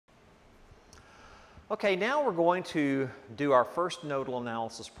Okay, now we're going to do our first nodal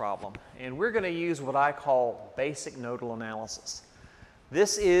analysis problem, and we're going to use what I call basic nodal analysis.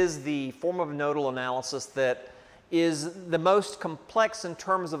 This is the form of nodal analysis that is the most complex in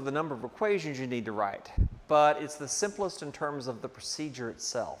terms of the number of equations you need to write, but it's the simplest in terms of the procedure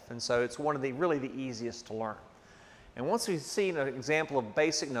itself, and so it's one of the really the easiest to learn. And once we've seen an example of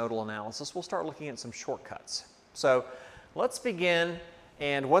basic nodal analysis, we'll start looking at some shortcuts. So let's begin.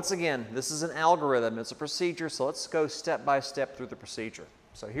 And once again, this is an algorithm, it's a procedure, so let's go step by step through the procedure.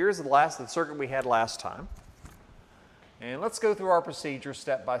 So here's the circuit we had last time. And let's go through our procedure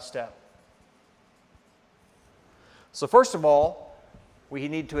step by step. So first of all, we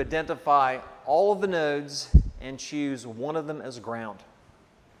need to identify all of the nodes and choose one of them as ground.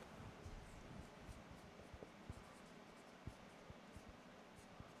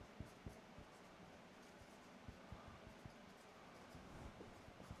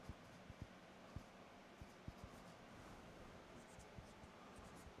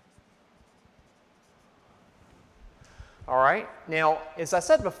 All right, now, as I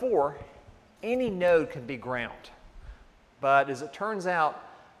said before, any node can be ground. But as it turns out,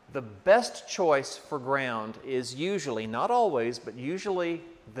 the best choice for ground is usually, not always, but usually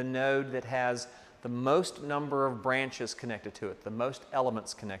the node that has the most number of branches connected to it, the most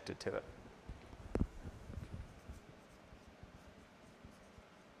elements connected to it.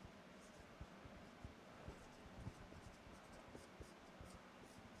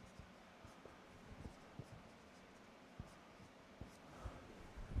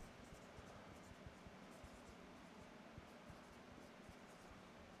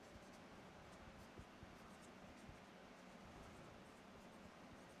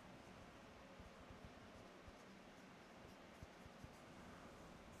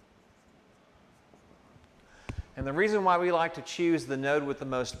 And the reason why we like to choose the node with the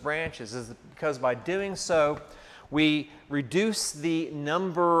most branches is because by doing so, we reduce the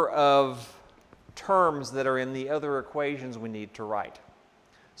number of terms that are in the other equations we need to write.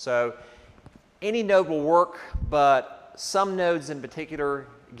 So any node will work, but some nodes in particular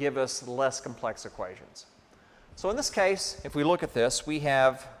give us less complex equations. So in this case, if we look at this, we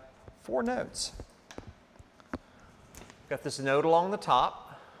have 4 nodes. Got this node along the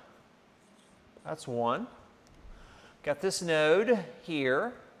top. That's 1. Got this node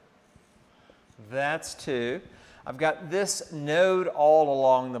here, that's 2. I've got this node all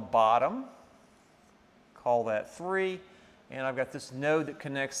along the bottom, call that 3. And I've got this node that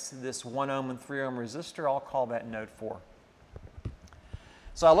connects to this 1 ohm and 3 ohm resistor, I'll call that node 4.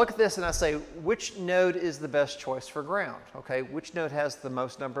 So I look at this and I say, which node is the best choice for ground? Okay, which node has the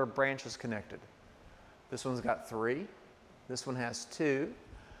most number of branches connected? This one's got 3, this one has 2,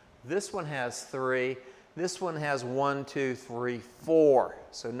 this one has 3, this one has 1, 2, 3, 4.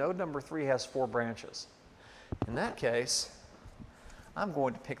 So node number 3 has 4 branches. In that case, I'm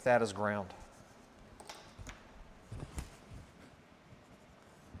going to pick that as ground.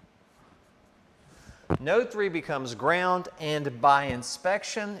 Node 3 becomes ground, and by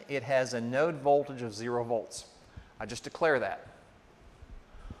inspection, it has a node voltage of 0 volts. I just declare that.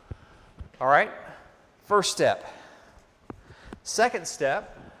 All right, first step. Second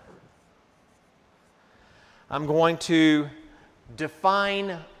step, I'm going to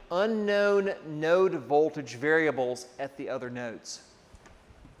define unknown node voltage variables at the other nodes.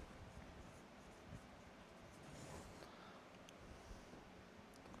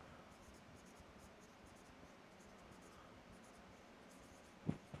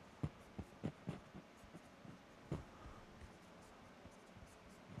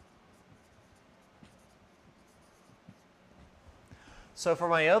 So for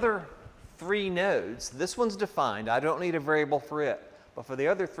my other 3 nodes, this one's defined. I don't need a variable for it. But for the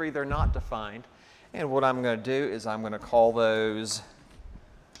other 3, they're not defined. And what I'm going to do is I'm going to call those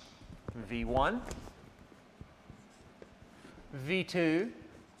V1, V2,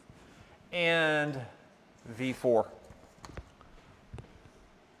 and V4.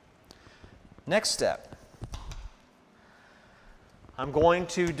 Next step. I'm going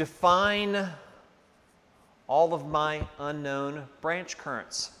to define all of my unknown branch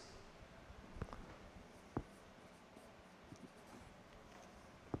currents.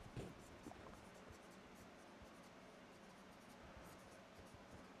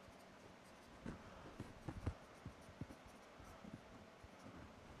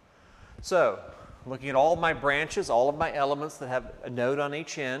 So, looking at all of my branches, all of my elements that have a node on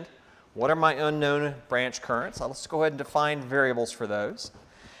each end, what are my unknown branch currents? Let's go ahead and define variables for those.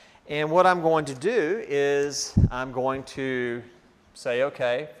 And what I'm going to do is I'm going to say,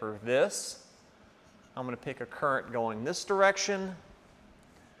 okay, for this, I'm going to pick a current going this direction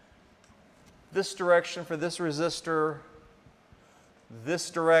this direction for this resistor, this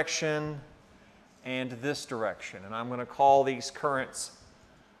direction, and this direction. And I'm going to call these currents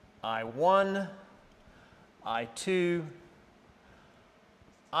I1, I2,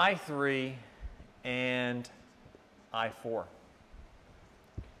 I3, and I4.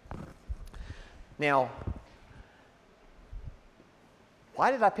 Now,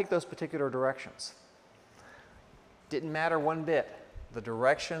 why did I pick those particular directions? Didn't matter one bit. The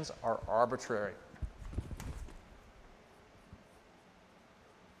directions are arbitrary.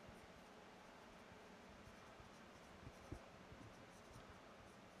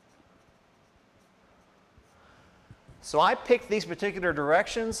 So I picked these particular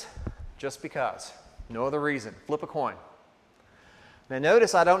directions just because. No other reason. Flip a coin. Now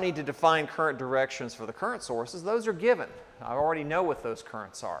notice I don't need to define current directions for the current sources. Those are given. I already know what those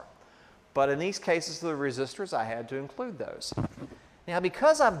currents are. But in these cases for the resistors, I had to include those. Now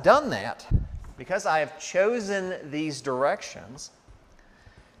because I've done that, because I have chosen these directions,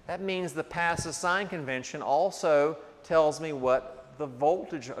 that means the passive sign convention also tells me what the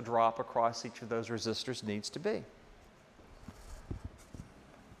voltage drop across each of those resistors needs to be.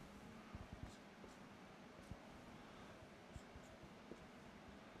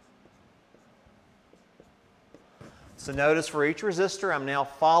 So notice for each resistor, I'm now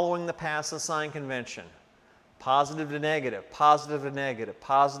following the passive sign convention. Positive to negative, positive to negative,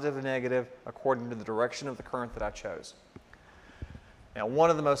 positive to negative, according to the direction of the current that I chose. Now, one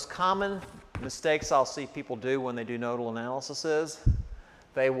of the most common mistakes I'll see people do when they do nodal analysis is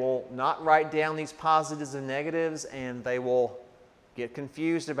they will not write down these positives and negatives, and they will get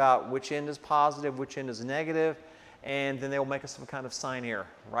confused about which end is positive, which end is negative, and then they will make some kind of sign error,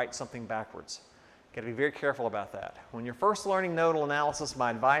 write something backwards. Got to be very careful about that. When you're first learning nodal analysis,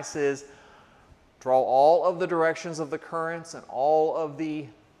 my advice is draw all of the directions of the currents and all of the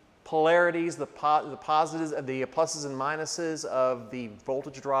polarities, the positives, the pluses and minuses of the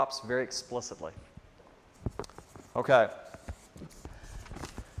voltage drops very explicitly. Okay.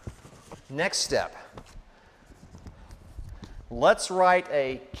 Next step. Let's write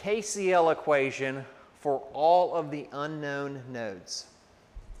a KCL equation for all of the unknown nodes.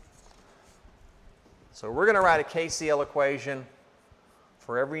 So we're going to write a KCL equation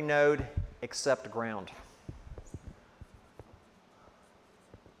for every node except ground.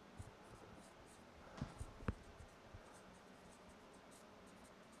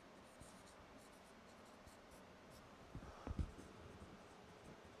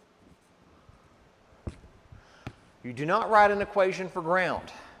 You do not write an equation for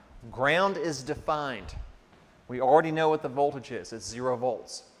ground. Ground is defined. We already know what the voltage is. It's 0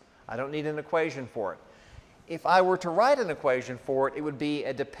 volts. I don't need an equation for it. If I were to write an equation for it, it would be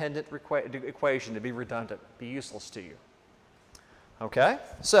a dependent equation to be redundant, be useless to you. Okay?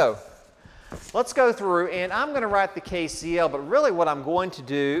 So let's go through, and I'm going to write the KCL, but really what I'm going to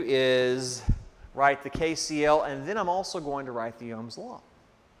do is write the KCL, and then I'm also going to write the Ohm's law.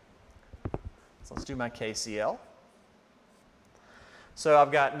 So let's do my KCL. So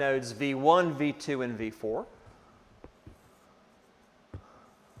I've got nodes V1, V2, and V4.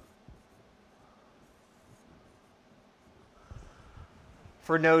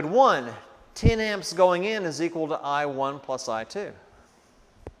 For node 1, 10 amps going in is equal to I1 plus I2.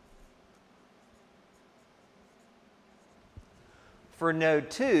 For node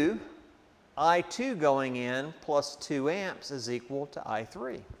 2, I2 going in plus 2 amps is equal to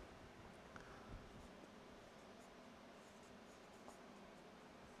I3.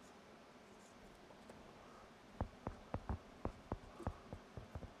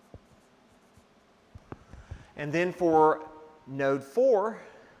 And then for node 4,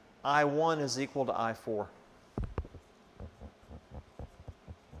 I1 is equal to I4.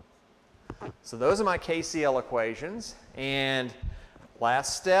 So those are my KCL equations. And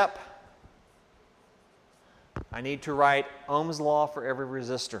last step, I need to write Ohm's law for every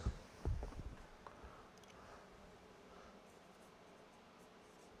resistor.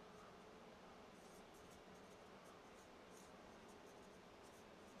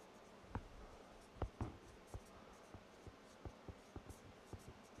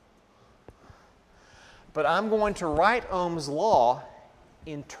 But I'm going to write Ohm's law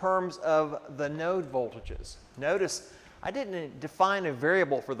in terms of the node voltages. Notice I didn't define a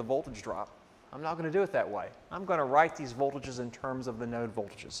variable for the voltage drop. I'm not going to do it that way. I'm going to write these voltages in terms of the node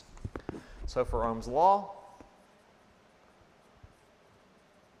voltages. So for Ohm's law,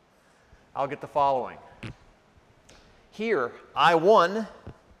 I'll get the following. Here, I1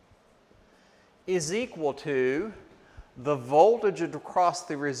 is equal to the voltage across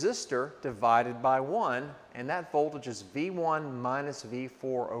the resistor divided by 1, and that voltage is V1 minus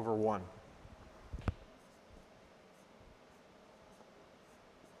V4 over 1.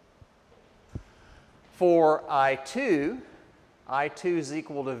 For I2 is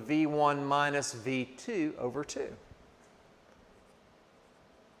equal to V1 minus V2 over 2.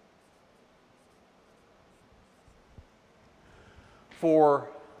 For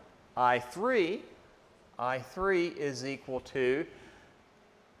I3 is equal to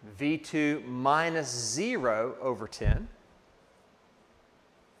V2 minus 0 over 10.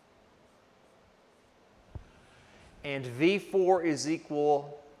 And I4 is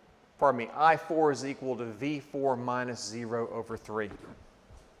equal to V4 minus 0 over 3.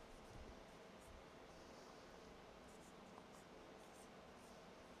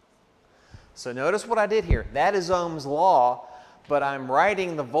 So notice what I did here. That is Ohm's law, but I'm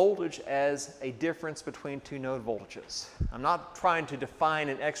writing the voltage as a difference between two node voltages. I'm not trying to define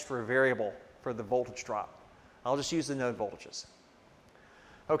an extra variable for the voltage drop. I'll just use the node voltages.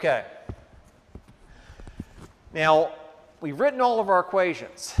 Okay. Now, we've written all of our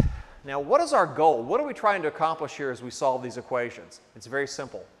equations. Now, what is our goal? What are we trying to accomplish here as we solve these equations? It's very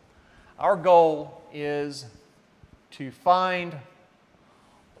simple. Our goal is to find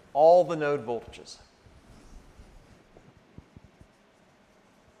all the node voltages.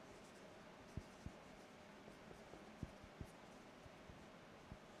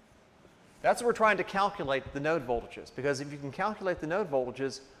 That's what we're trying to calculate, the node voltages, because if you can calculate the node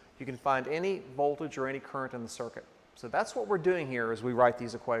voltages, you can find any voltage or any current in the circuit. So that's what we're doing here as we write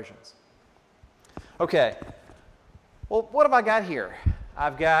these equations. Okay, well, what have I got here?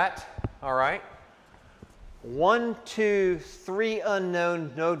 I've got, all right, 1, 2, 3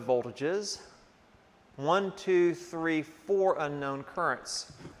 unknown node voltages, 1, 2, 3, 4 unknown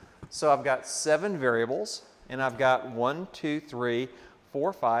currents. So I've got 7 variables, and I've got 1, 2, 3,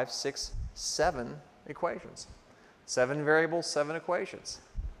 4, 5, 6, 7 equations. 7 variables, 7 equations.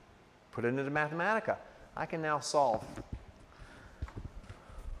 Put it into Mathematica. I can now solve.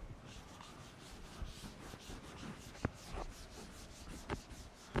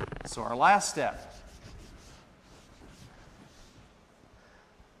 So our last step.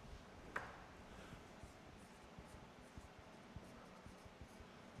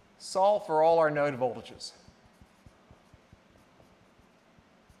 Solve for all our node voltages.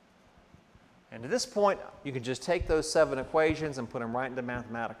 And at this point, you can just take those 7 equations and put them right into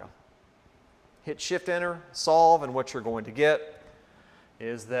Mathematica. Hit Shift-Enter, solve, and what you're going to get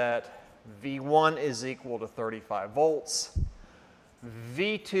is that V1 is equal to 35 volts,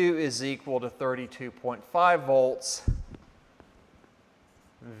 V2 is equal to 32.5 volts,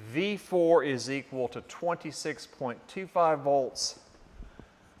 V4 is equal to 26.25 volts,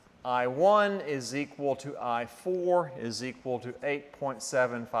 I1 is equal to I4 is equal to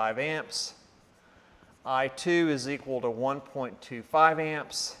 8.75 amps, I2 is equal to 1.25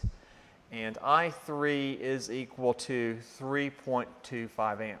 amps, and I3 is equal to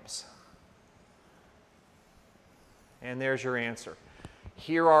 3.25 amps. And there's your answer.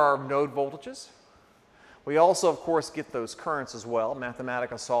 Here are our node voltages. We also, of course, get those currents as well.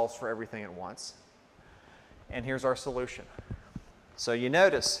 Mathematica solves for everything at once. And here's our solution. So you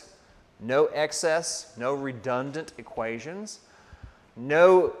notice, no excess, no redundant equations,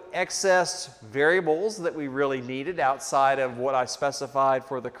 no excess variables that we really needed outside of what I specified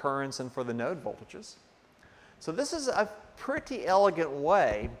for the currents and for the node voltages. So this is a pretty elegant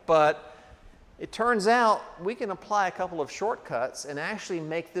way, but it turns out we can apply a couple of shortcuts and actually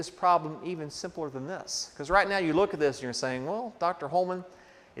make this problem even simpler than this. Because right now you look at this and you're saying, well, Dr. Holman,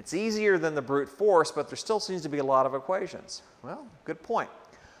 it's easier than the brute force, but there still seems to be a lot of equations. Well, good point.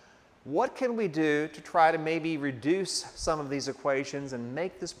 What can we do to try to maybe reduce some of these equations and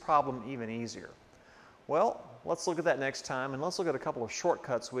make this problem even easier? Well, let's look at that next time, and let's look at a couple of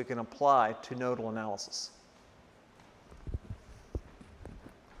shortcuts we can apply to nodal analysis.